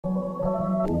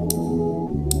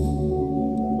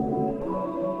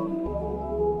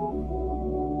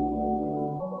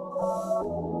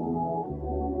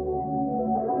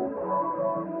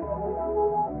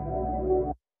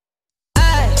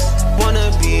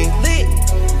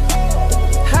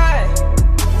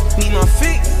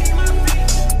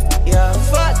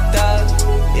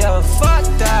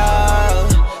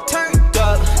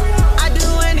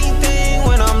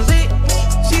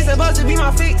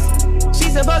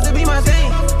to be my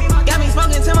thing. Got me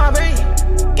smoking to my brain.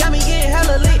 Got me getting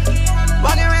hella lit.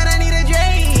 Walking around, I need a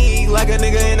drink. Like a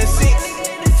nigga in a six.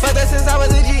 Fuck that since I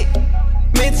was legit.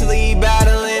 Mentally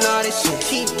battling all this shit.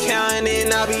 Keep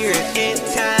counting, I'll be rich. In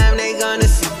time, they gonna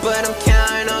see. But I'm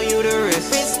counting on you to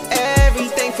risk. Risk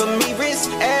everything for me. Risk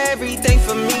everything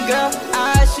for me, girl.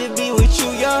 I should be with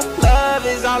you. Your love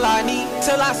is all I need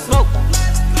till I smoke.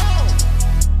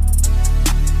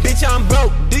 Bitch, I'm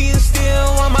broke. Do you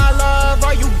still want my love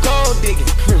or you gold digging?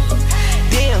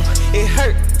 Damn, it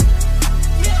hurt.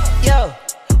 Yo,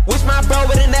 wish my bro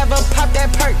would've never popped that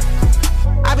perk.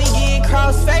 I been getting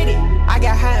cross-faded. I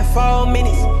got high in 4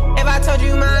 minutes. If I told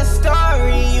you my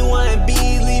story, you wouldn't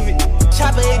believe it.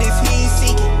 Chopper it is heat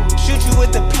seeking. Shoot you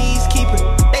with the peacekeeper.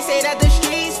 They say that the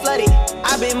streets flooded.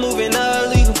 I been moving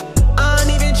illegal. I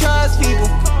don't even trust people.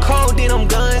 Cold in them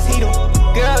guns, heat them.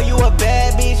 Girl, you a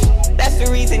bad bitch. That's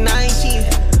the reason I ain't cheating.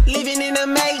 Living in the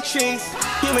matrix.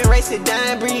 Human race a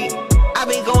dying breed. I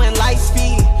been going light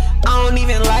speed. I don't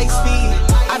even like speed.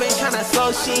 I been tryna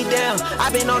slow shit down.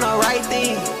 I been on the right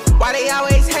thing. Why they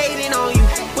always hating on you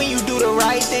when you do the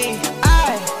right thing?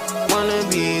 I wanna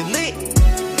be lit.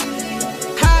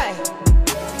 High,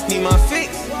 need my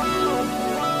fix.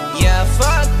 Yeah,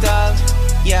 fucked up.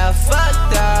 Yeah,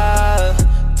 fucked up.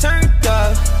 Turned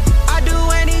up. I do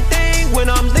anything when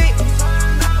I'm lit.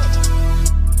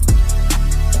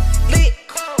 Lit.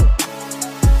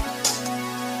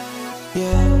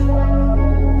 Yeah.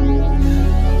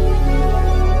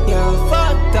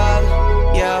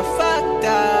 Yeah, fucked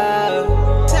up,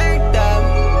 turned up,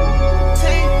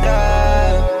 turned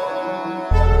up.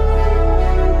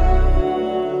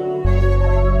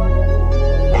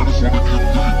 I just wanna get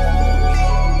lit.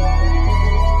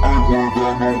 I ain't worried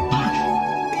about no bitch.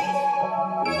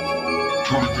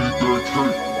 Tryna get that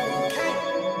cake.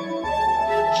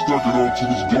 Stack it up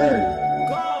till it's gone.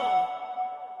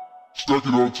 Stack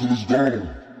it up till it's gone.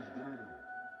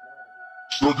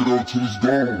 Stack it up till it's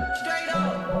gone.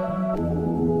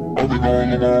 I've been all on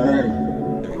my own.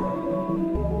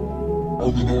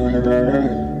 I've been all on my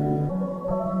own.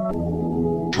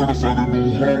 Tryna find a new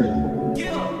home.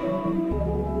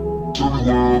 Tell me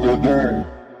where have I gone?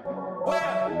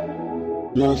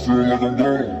 Why I feel like I'm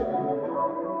gone?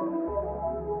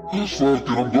 It's fucked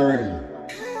that I'm gone.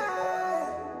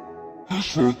 It's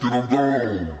fucked that I'm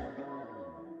gone.